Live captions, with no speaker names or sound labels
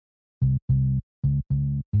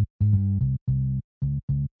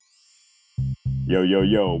Yo, yo,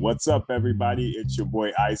 yo, what's up, everybody? It's your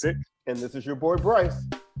boy Isaac, And this is your boy Bryce.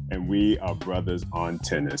 and we are Brothers on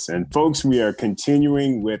Tennis. And folks, we are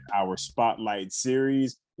continuing with our Spotlight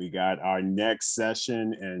series. We got our next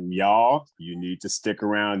session, and y'all, you need to stick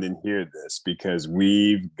around and hear this because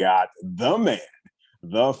we've got the man,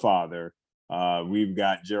 the father. We've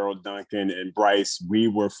got Gerald Duncan and Bryce. We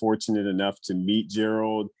were fortunate enough to meet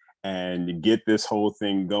Gerald and get this whole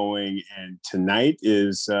thing going. And tonight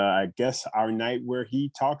is, I guess, our night where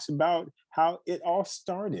he talks about how it all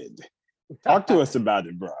started. Talk to us about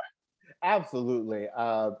it, bro. Absolutely.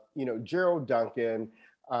 Gerald Duncan,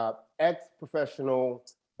 ex-professional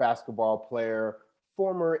basketball player,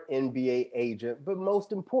 former NBA agent, but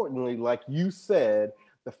most importantly, like you said,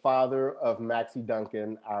 the father of Maxi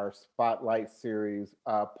Duncan, our Spotlight Series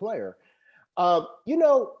player. You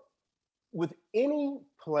know, with any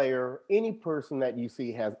player, any person that you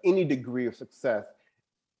see has any degree of success,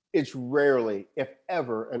 it's rarely, if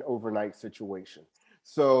ever, an overnight situation.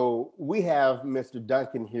 So we have Mr.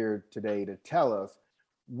 Duncan here today to tell us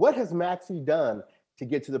what has Maxie done to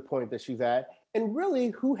get to the point that she's at, and really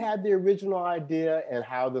who had the original idea and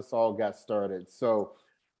how this all got started. So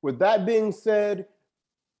with that being said,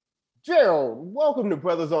 Gerald, welcome to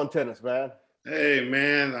Brothers on Tennis, man. Hey,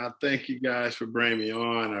 man, I thank you guys for bringing me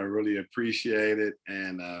on. I really appreciate it.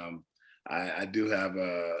 And I do have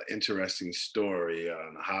an interesting story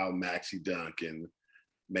on how Maxi Duncan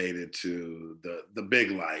made it to the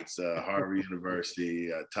big lights, Harvard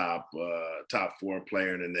University, top four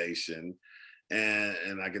player in the nation.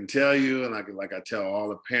 And I can tell you, and like I tell all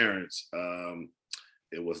the parents,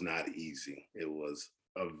 it was not easy. It was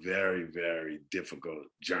a very, very difficult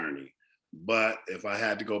journey. But if I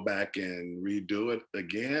had to go back and redo it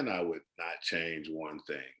again, I would not change one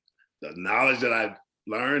thing. The knowledge that I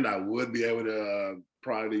learned, I would be able to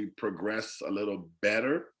probably progress a little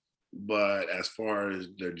better. But as far as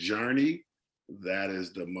the journey, that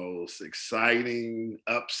is the most exciting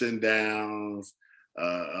ups and downs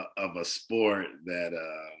of a sport that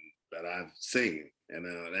I've seen. And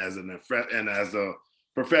as a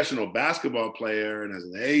professional basketball player and as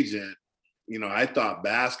an agent, you know, I thought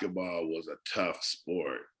basketball was a tough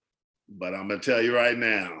sport, but I'm gonna tell you right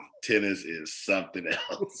now, tennis is something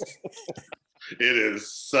else. It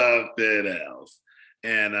is something else.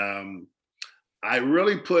 And I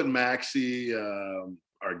really put Maxie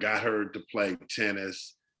or got her to play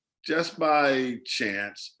tennis just by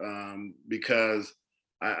chance because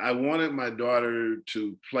I wanted my daughter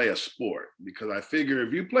to play a sport because I figure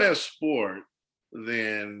if you play a sport,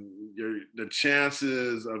 then the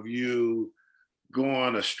chances of you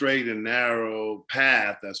going a straight and narrow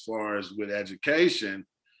path as far as with education,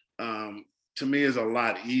 to me is a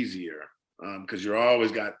lot easier because you're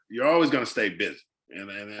always going to stay busy.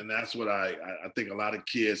 And that's what I think a lot of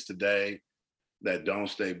kids today that don't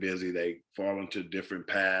stay busy, they fall into different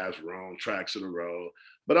paths, wrong tracks of the road.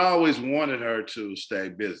 But I always wanted her to stay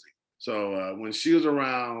busy. So when she was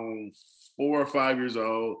around 4 or 5 years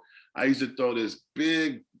old, I used to throw this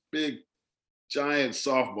big giant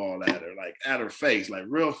softball at her, like at her face, like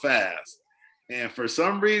real fast. And for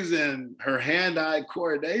some reason, her hand-eye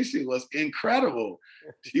coordination was incredible.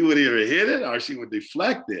 She would either hit it or she would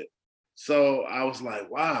deflect it. So I was like,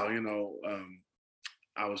 wow,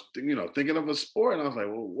 I was, thinking of a sport. And I was like,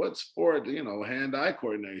 well, what sport, hand-eye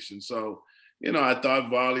coordination. So, I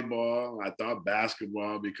thought volleyball, I thought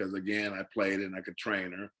basketball, because again, I played it and I could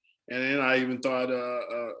train her. And then I even thought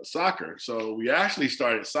soccer. So we actually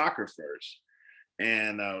started soccer first.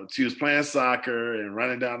 And she was playing soccer and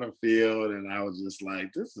running down the field, and I was just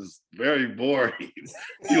like, "This is very boring."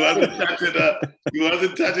 She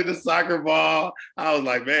wasn't touching the soccer ball. I was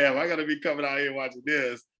like, "Man, am I gonna be coming out here watching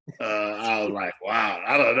this?" I was like, "Wow,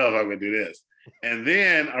 I don't know if I'm gonna do this." And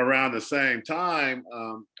then around the same time,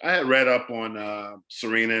 I had read up on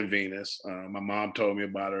Serena and Venus. My mom told me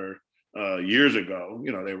about her years ago.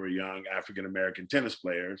 They were young African American tennis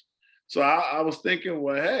players. So I was thinking,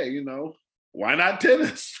 well, hey, why not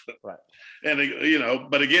tennis? Right.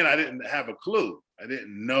 And, but again, I didn't have a clue. I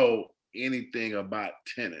didn't know anything about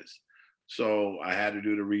tennis. So I had to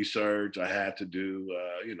do the research. I had to do,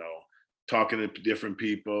 talking to different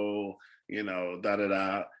people,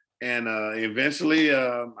 da. And eventually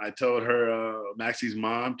I told her, Maxi's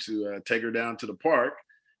mom, to take her down to the park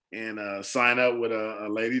and sign up with a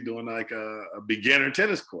lady doing like a beginner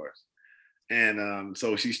tennis course. And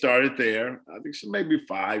so she started there. I think she may be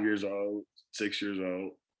 5 years old, 6 years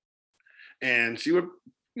old. And she would,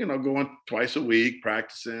 going twice a week,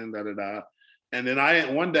 practicing, da. And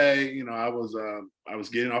then one day, I was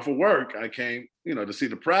getting off of work. I came, to see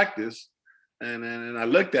the practice. And I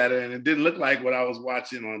looked at it and it didn't look like what I was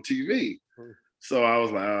watching on TV. So I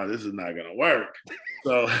was like, oh, this is not gonna work.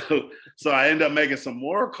 So so I ended up making some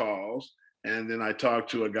more calls. And then I talked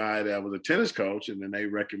to a guy that was a tennis coach, and then they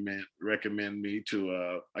recommend me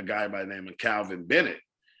to a guy by the name of Calvin Bennett.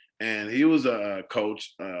 And he was a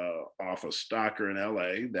coach off of Stocker in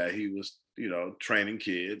LA that he was, training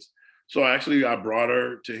kids. So actually I brought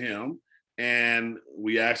her to him and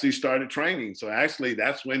we actually started training. So actually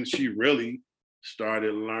that's when she really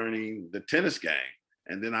started learning the tennis game.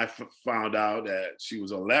 And then I found out that she was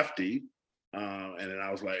a lefty. And then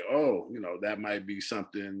I was like, oh, that might be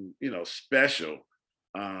something, special.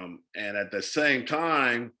 And at the same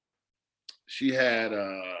time, she had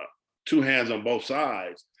two hands on both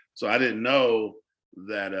sides. So I didn't know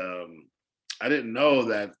that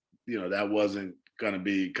that wasn't going to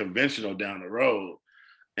be conventional down the road.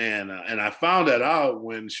 And I found that out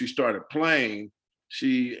when she started playing.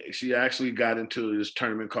 She actually got into this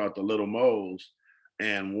tournament called the Little Moles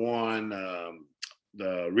and won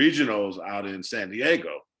the regionals out in San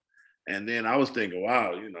Diego. And then I was thinking,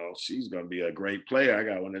 wow, she's going to be a great player. I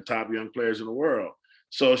got one of the top young players in the world.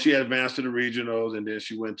 So she advanced to the regionals, and then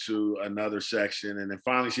she went to another section, and then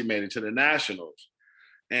finally she made it to the nationals.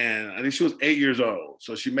 And I think she was 8 years old.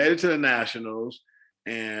 So she made it to the nationals,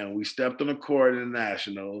 and we stepped on the court in the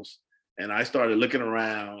nationals, and I started looking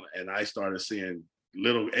around, and I started seeing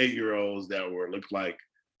little 8-year-olds that looked like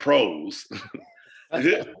pros. and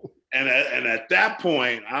at that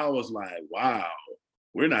point, I was like, wow,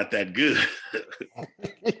 we're not that good.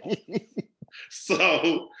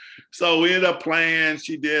 So we ended up playing.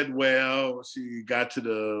 She did well. She got to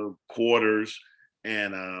the quarters,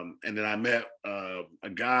 and then I met a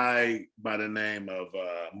guy by the name of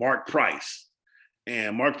Mark Price.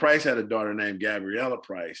 And Mark Price had a daughter named Gabriella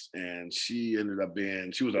Price, and she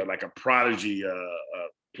was like a prodigy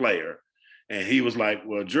player. And he was like,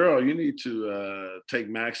 well, Gerald, you need to take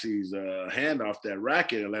Maxi's hand off that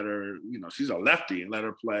racket and let her, she's a lefty, and let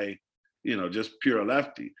her play, just pure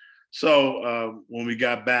lefty. So when we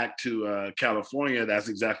got back to California, that's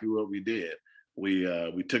exactly what we did.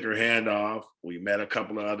 We took her hand off. We met a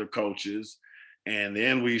couple of other coaches, and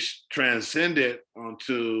then we transcended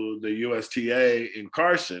onto the USTA in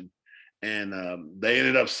Carson, and they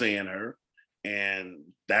ended up seeing her. And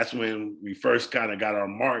that's when we first kind of got our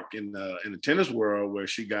mark in the tennis world, where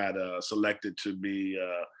she got selected to be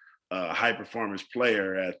a high performance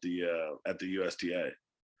player at the USTA.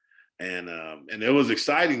 And it was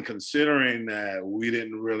exciting considering that we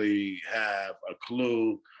didn't really have a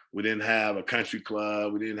clue. We didn't have a country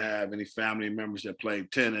club. We didn't have any family members that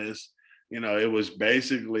played tennis. It was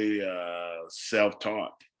basically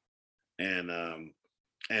self-taught. And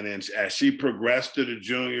then as she progressed to the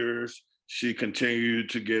juniors, she continued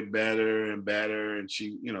to get better and better. And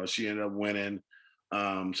she ended up winning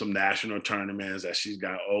some national tournaments as she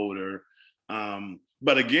got older.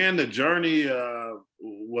 But again, the journey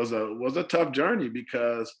was a tough journey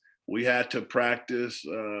because we had to practice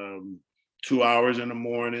 2 hours in the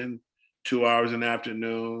morning, 2 hours in the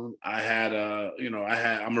afternoon.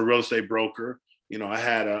 I'm a real estate broker. I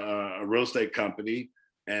had a real estate company,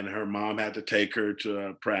 and her mom had to take her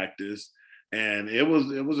to practice. And it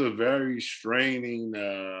was a very straining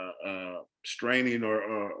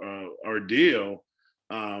ordeal.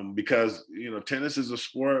 Because tennis is a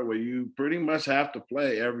sport where you pretty much have to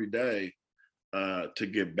play every day to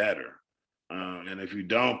get better, and if you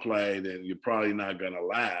don't play, then you're probably not going to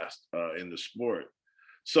last in the sport.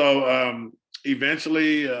 So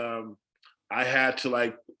eventually, I had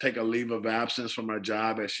to take a leave of absence from my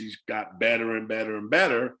job as she got better and better and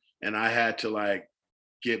better, and I had to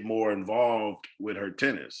get more involved with her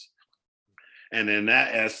tennis. And in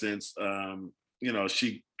that essence,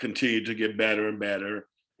 she continued to get better and better.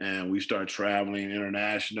 And we started traveling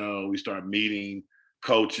international. We started meeting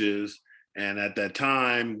coaches. And at that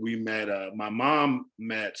time, we met, my mom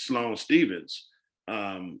met Sloane Stevens'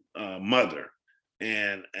 mother.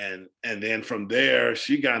 And then from there,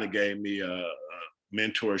 she kind of gave me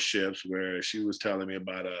mentorships where she was telling me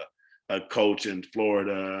about a coach in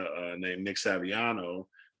Florida named Nick Saviano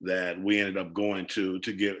that we ended up going to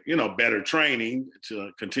get, better training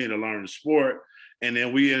to continue to learn the sport. And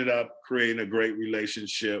then we ended up creating a great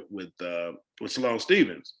relationship with Sloane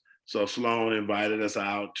Stevens. So Sloane invited us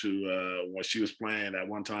out to when she was playing at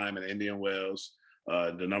one time in Indian Wells,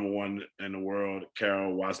 the number one in the world,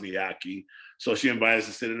 Carol Wozniacki. So she invited us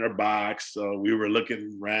to sit in her box. So we were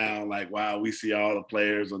looking around like, wow, we see all the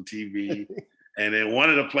players on TV. And then one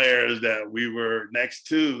of the players that we were next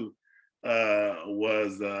to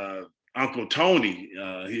was Uncle Tony.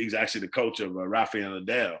 He's actually the coach of Rafael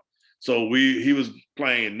Nadal. So he was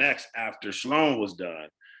playing next after Sloane was done.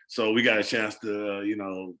 So we got a chance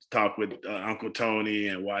to, talk with Uncle Tony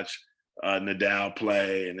and watch Nadal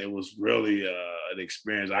play. And it was really an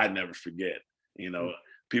experience I'd never forget.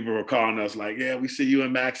 People were calling us like, yeah, we see you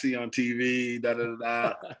and Maxi on TV, da, da,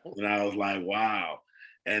 da. And I was like, wow.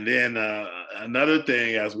 And then another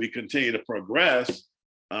thing, as we continue to progress,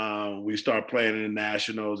 we start playing in the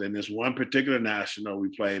nationals. And this one particular national we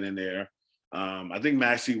played in there, I think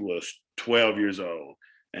Maxi was 12 years old.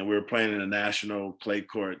 And we were playing in the national clay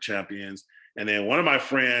court champions. And then one of my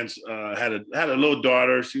friends had a little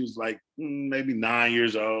daughter. She was like maybe 9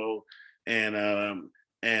 years old. And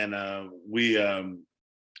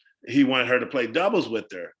he wanted her to play doubles with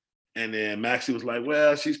her. And then Maxi was like,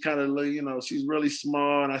 well, she's kind of, she's really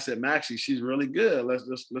small. And I said, Maxi, she's really good.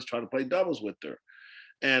 Let's try to play doubles with her.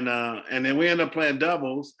 And then we ended up playing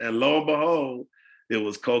doubles. And lo and behold, it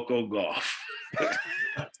was Coco Golf.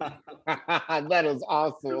 That is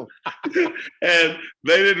awesome. And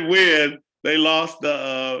they didn't win. They lost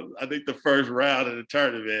I think the first round of the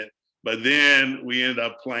tournament. But then we ended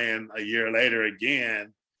up playing a year later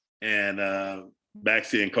again. And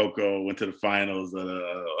Maxi and Coco went to the finals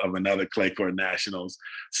of another clay court nationals.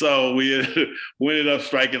 So we ended up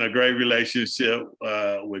striking a great relationship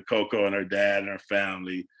with Coco and her dad and her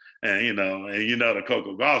family. And the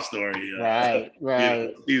Coco Golf story. Right.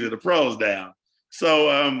 These are the pros down.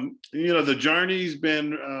 So the journey's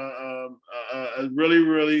been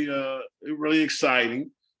really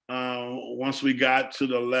exciting. Once we got to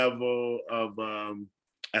the level of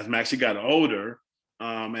as Maxi got older,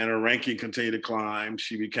 and her ranking continued to climb,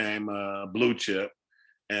 she became a blue chip.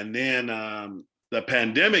 And then the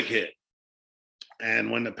pandemic hit.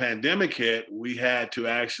 And when the pandemic hit, we had to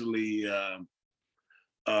actually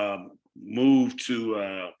move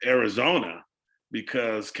to Arizona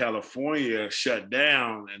because California shut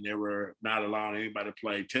down and they were not allowing anybody to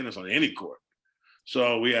play tennis on any court.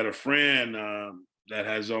 So we had a friend that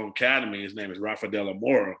has his own academy. His name is Rafa Della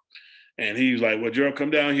Mora. And he was like, well, Gerald,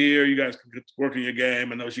 come down here. You guys can work on your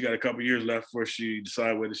game. I know she got a couple years left before she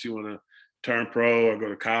decide whether she want to turn pro or go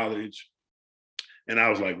to college. And I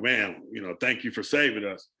was like, man, thank you for saving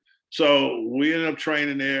us. So we ended up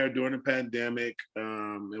training there during the pandemic.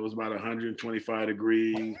 It was about 125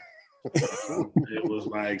 degrees. It was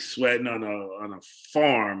like sweating on a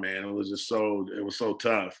farm, man. It was so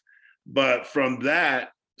tough. But from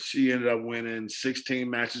that, she ended up winning 16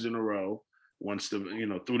 matches in a row.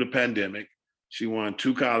 Through the pandemic, she won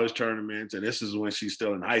 2 college tournaments, and this is when she's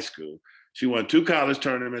still in high school. She won 2 college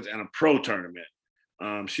tournaments and a pro tournament.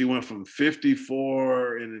 She went from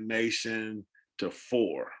 54 in the nation to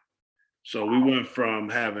 4. So we went from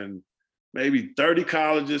having maybe 30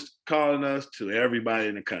 colleges calling us to everybody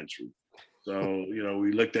in the country. So,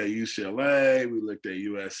 we looked at UCLA, we looked at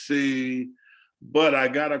USC, but I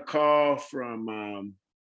got a call from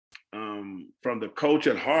the coach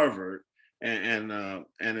at Harvard. And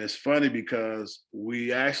it's funny because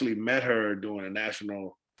we actually met her doing a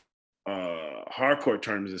national hardcourt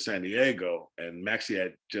tournament in San Diego, and Maxi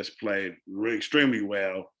had just played extremely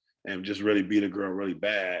well and just really beat a girl really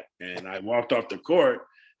bad. And I walked off the court,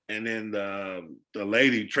 and then the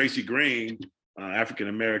lady, Tracy Green,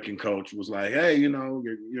 African-American coach, was like, hey,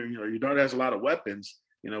 your daughter has a lot of weapons.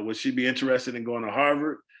 Would she be interested in going to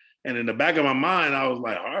Harvard? And in the back of my mind, I was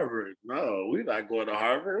like, Harvard? No, we're not going to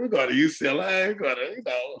Harvard. We're going to UCLA. We're going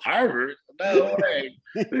to, Harvard. No way.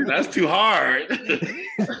 That's too hard.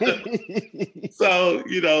 So,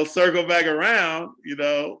 circle back around,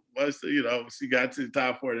 once, she got to the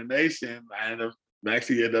top 4 of the nation,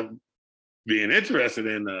 Maxi ended up being interested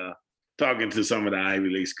in talking to some of the Ivy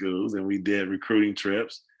League schools, and we did recruiting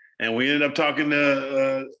trips. And we ended up talking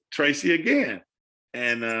to Tracy again.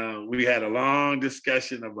 And we had a long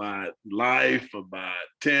discussion about life, about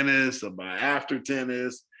tennis, about after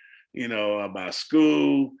tennis, about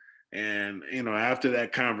school. And, after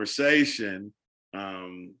that conversation,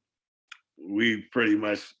 we pretty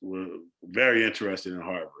much were very interested in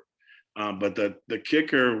Harvard. But the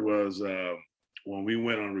kicker was when we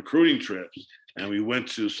went on recruiting trips and we went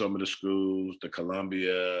to some of the schools, the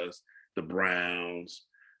Columbias, the Browns.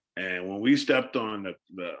 And when we stepped on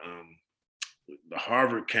the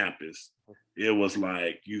Harvard campus, it was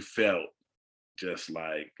like you felt just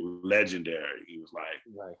like legendary. He was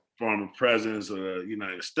like former presidents of the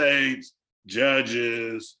United States,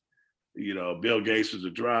 judges, Bill Gates was a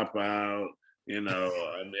dropout,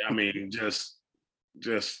 I mean, just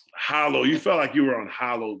hollow. You felt like you were on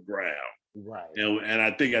hallowed ground. Right. And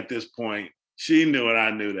I think at this point, she knew and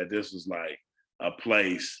I knew that this was like a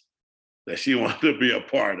place that she wanted to be a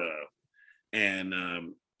part of. And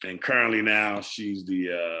currently now she's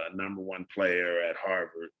the number 1 player at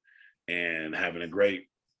Harvard and having a great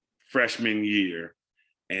freshman year,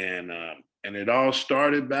 and it all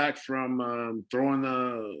started back from throwing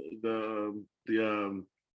the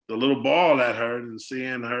little ball at her and see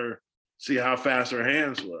how fast her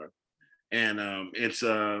hands were. And it's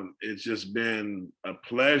just been a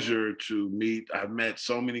pleasure to meet. I've met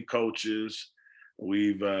so many coaches.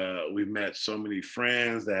 We've met so many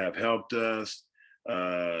friends that have helped us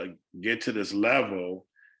get to this level,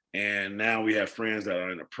 and now we have friends that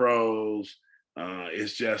are in the pros.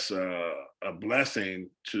 It's just a blessing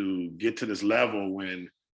to get to this level when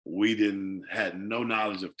we had no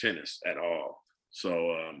knowledge of tennis at all.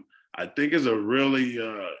 So I think it's a really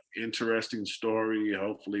interesting story.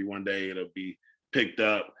 Hopefully one day it'll be picked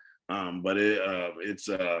up. But it's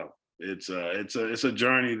a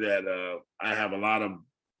journey that I have a lot of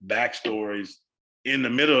backstories in the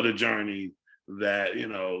middle of the journey that,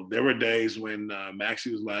 there were days when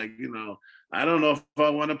Maxi was like, I don't know if I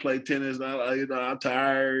want to play tennis. I'm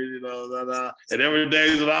tired, And there were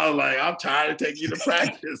days when I was like, I'm tired of taking you to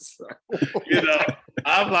practice.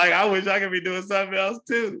 I'm like, I wish I could be doing something else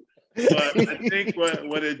too. But I think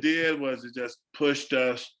what it did was it just pushed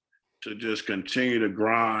us to just continue to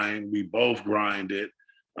grind. We both grinded.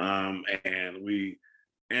 And the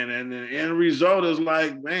end result is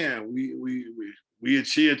like, man,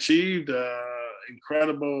 she achieved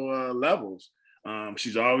incredible levels.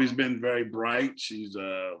 She's always been very bright. She's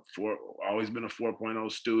always been a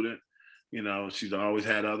 4.0 student. She's always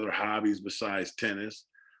had other hobbies besides tennis.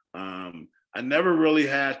 I never really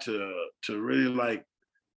had to really like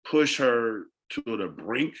push her to the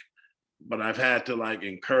brink, but I've had to like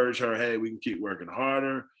encourage her, hey, we can keep working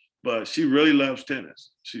harder. But she really loves tennis.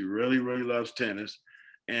 She really, really loves tennis.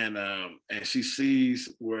 And she sees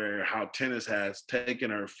how tennis has taken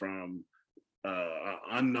her from an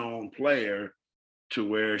unknown player to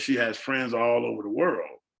where she has friends all over the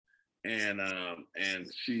world. And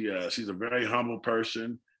she's a very humble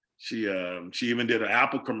person. She even did an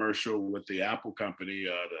Apple commercial with the Apple company,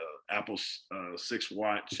 the Apple 6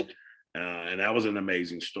 watch, and that was an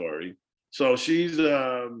amazing story. So she's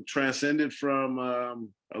transcended from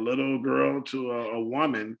a little girl to a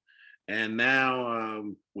woman, and now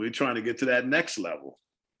we're trying to get to that next level.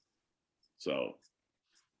 So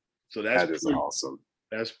that is awesome.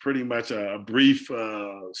 That's pretty much a brief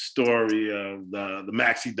story of the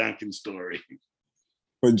Maxi Duncan story.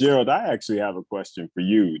 But Gerald, I actually have a question for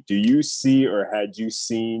you. Do you see or had you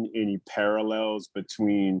seen any parallels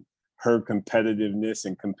between her competitiveness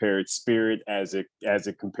and compared spirit as it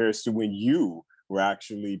compares to when you were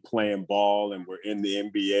actually playing ball and were in the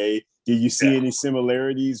NBA? Do you see any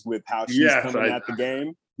similarities with how she's coming at the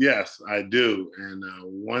game? Yes, I do. And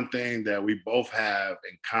one thing that we both have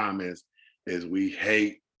in common is we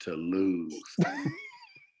hate to lose.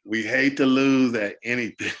 We hate to lose at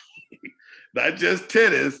anything. Not just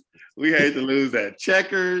tennis. We hate to lose at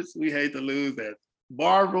checkers. We hate to lose at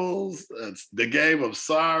marbles. It's the game of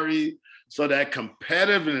sorry. So that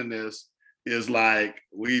competitiveness is like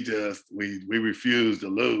we refuse to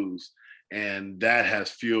lose, and that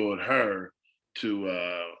has fueled her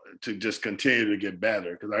to just continue to get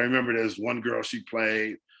better. Because I remember there's one girl she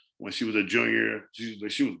played when she was a junior.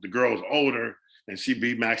 The girl was older, and she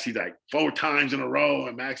beat Maxi like 4 times in a row,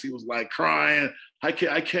 and Maxi was like crying, I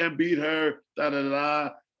can't beat her, da da da.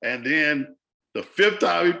 And then the 5th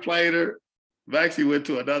time we played her, Maxi went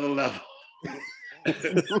to another level. And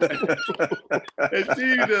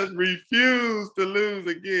she just refused to lose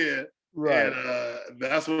again. Right. And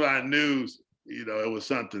that's what I knew, it was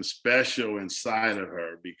something special inside of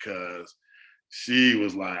her, because she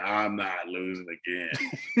was like, I'm not losing again.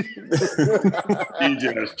 She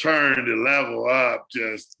just turned the level up,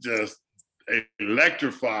 just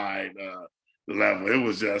electrified the level. It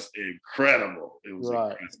was just incredible. It was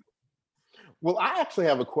incredible. Well, I actually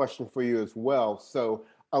have a question for you as well. So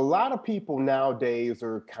a lot of people nowadays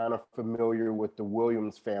are kind of familiar with the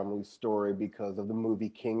Williams family story because of the movie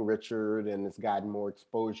King Richard, and it's gotten more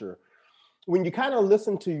exposure. When you kind of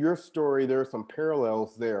listen to your story, there are some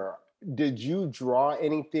parallels there. Did you draw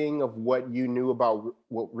anything of what you knew about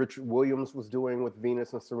what Richard Williams was doing with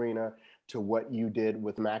Venus and Serena to what you did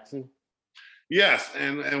with Maxi? Yes,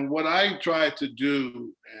 and what I tried to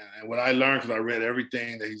do, and what I learned, because I read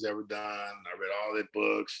everything that he's ever done, I read all the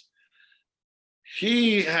books.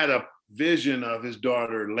 He had a vision of his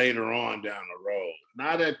daughter later on down the road,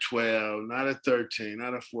 not at 12, not at 13,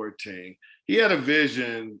 not at 14. He had a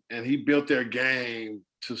vision, and he built their game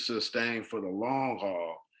to sustain for the long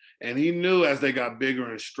haul. And he knew as they got bigger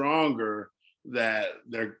and stronger that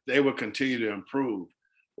they would continue to improve.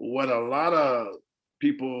 What a lot of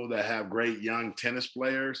people that have great young tennis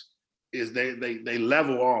players, is they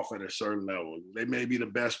level off at a certain level. They may be the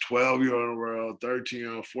best 12-year-old in the world,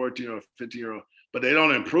 13-year-old, 14-year-old, 15-year-old, but they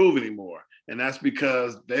don't improve anymore. And that's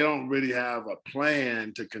because they don't really have a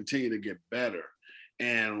plan to continue to get better.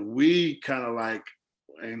 And we kind of like,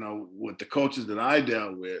 with the coaches that I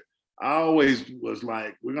dealt with, I always was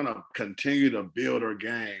like, we're going to continue to build our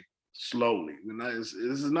game slowly. This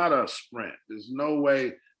is not a sprint. There's no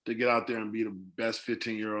way to get out there and be the best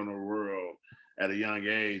 15-year-old in the world at a young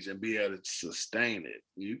age and be able to sustain it.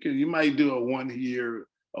 You might do a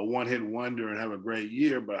one-hit wonder and have a great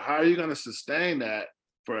year, but how are you going to sustain that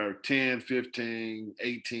for 10, 15,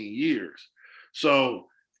 18 years? So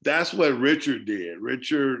that's what Richard did.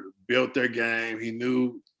 Richard built their game. He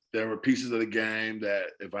knew there were pieces of the game that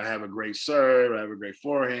if I have a great serve, I have a great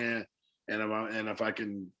forehand, and if I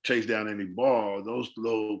can chase down any ball, those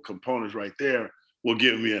little components right there will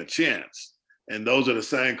give me a chance. And those are the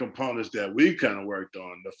same components that we kind of worked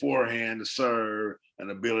on: the forehand, the serve, and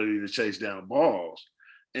the ability to chase down balls.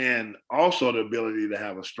 And also the ability to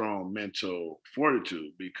have a strong mental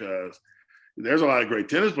fortitude, because there's a lot of great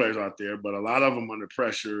tennis players out there, but a lot of them under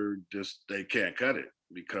pressure, they can't cut it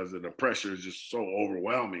because of the pressure is just so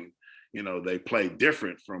overwhelming. They play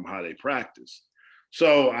different from how they practice.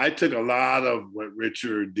 So I took a lot of what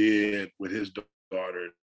Richard did with his daughter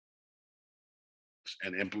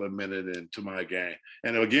and implemented it into my game.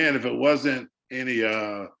 And again, if it wasn't any,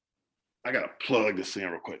 I got to plug this in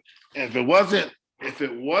real quick. And if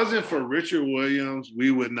it wasn't for Richard Williams,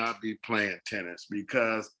 we would not be playing tennis,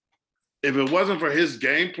 because if it wasn't for his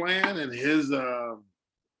game plan and his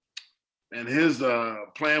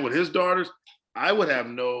plan with his daughters, I would have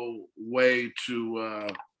no way to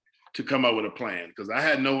come up with a plan, because I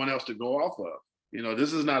had no one else to go off of.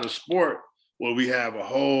 This is not a sport where we have a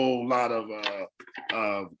whole lot of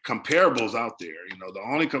comparables out there. The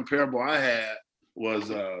only comparable I had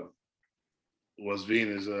was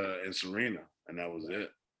Venus and Serena, and that was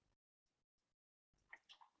it.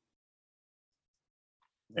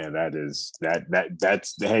 And that's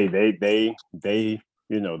hey, they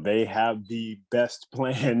have the best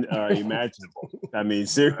plan imaginable. I mean,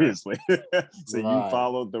 seriously. So you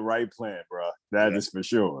followed the right plan, bro. That is for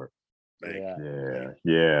sure.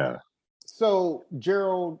 Yeah. So,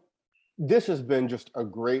 Gerald, this has been just a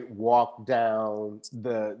great walk down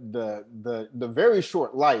the very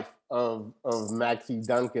short life of Maxi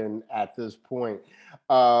Duncan at this point.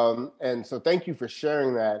 And so thank you for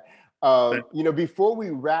sharing that. Before we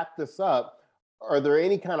wrap this up, are there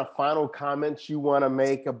any kind of final comments you want to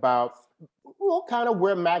make about kind of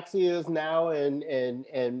where Maxi is now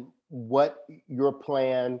and what your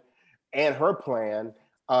plan and her plan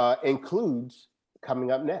includes coming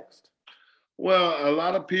up next? Well, a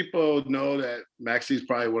lot of people know that Maxi is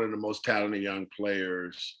probably one of the most talented young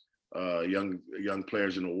players in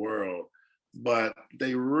the world, but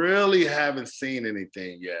they really haven't seen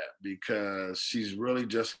anything yet, because she's really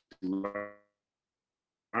just learning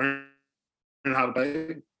how to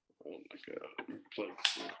play. Oh my God.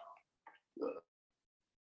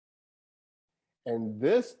 And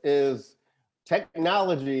this is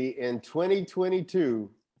technology in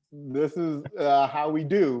 2022. This is how we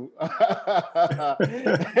do.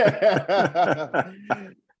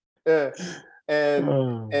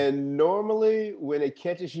 And normally when it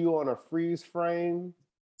catches you on a freeze frame,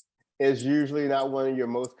 it's usually not one of your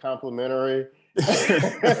most complimentary.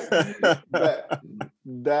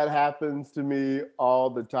 That happens to me all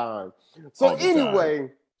the time. So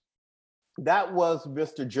anyway, that was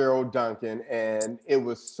Mr. Gerald Duncan, and it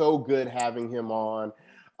was so good having him on.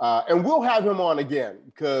 And we'll have him on again,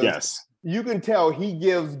 because you can tell he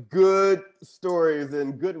gives good stories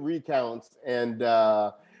and good recounts. And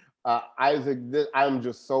Isaac, I'm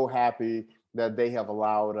just so happy that they have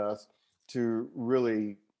allowed us to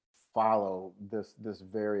really follow this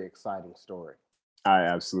very exciting story. I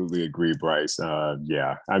absolutely agree, Bryce.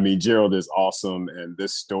 Yeah, I mean, Gerald is awesome, and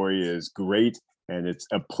this story is great, and it's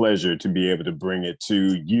a pleasure to be able to bring it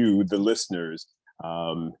to you, the listeners,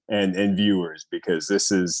 and viewers, because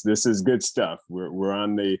this is good stuff. We're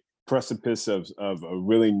on the precipice of a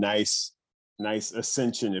really nice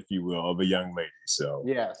ascension, if you will, of a young lady. So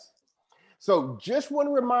yes. So just want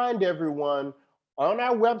to remind everyone, on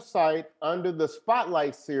our website under the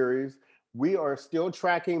Spotlight series, we are still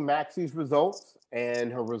tracking Maxi's results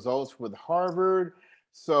and her results with Harvard.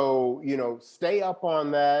 So, stay up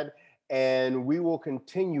on that. And we will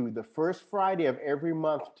continue the first Friday of every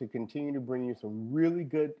month to continue to bring you some really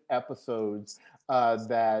good episodes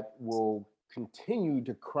that will continue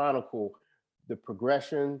to chronicle the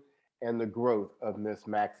progression and the growth of Miss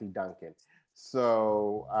Maxi Duncan.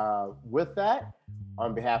 So with that,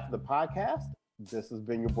 on behalf of the podcast, This has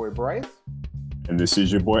been your boy Bryce. And this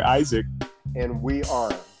is your boy Isaac. And we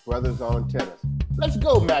are Brothers on Tennis. Let's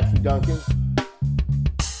go, Maxi Duncan.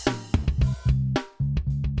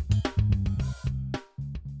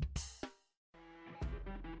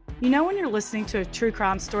 You know when you're listening to a true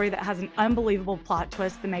crime story that has an unbelievable plot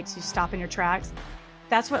twist that makes you stop in your tracks?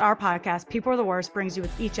 That's what our podcast, People Are the Worst, brings you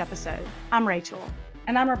with each episode. I'm Rachel.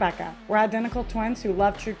 And I'm Rebecca. We're identical twins who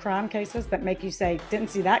love true crime cases that make you say, didn't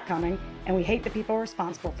see that coming, and we hate the people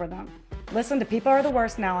responsible for them. Listen to People Are the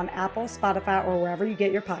Worst now on Apple, Spotify, or wherever you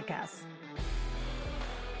get your podcasts.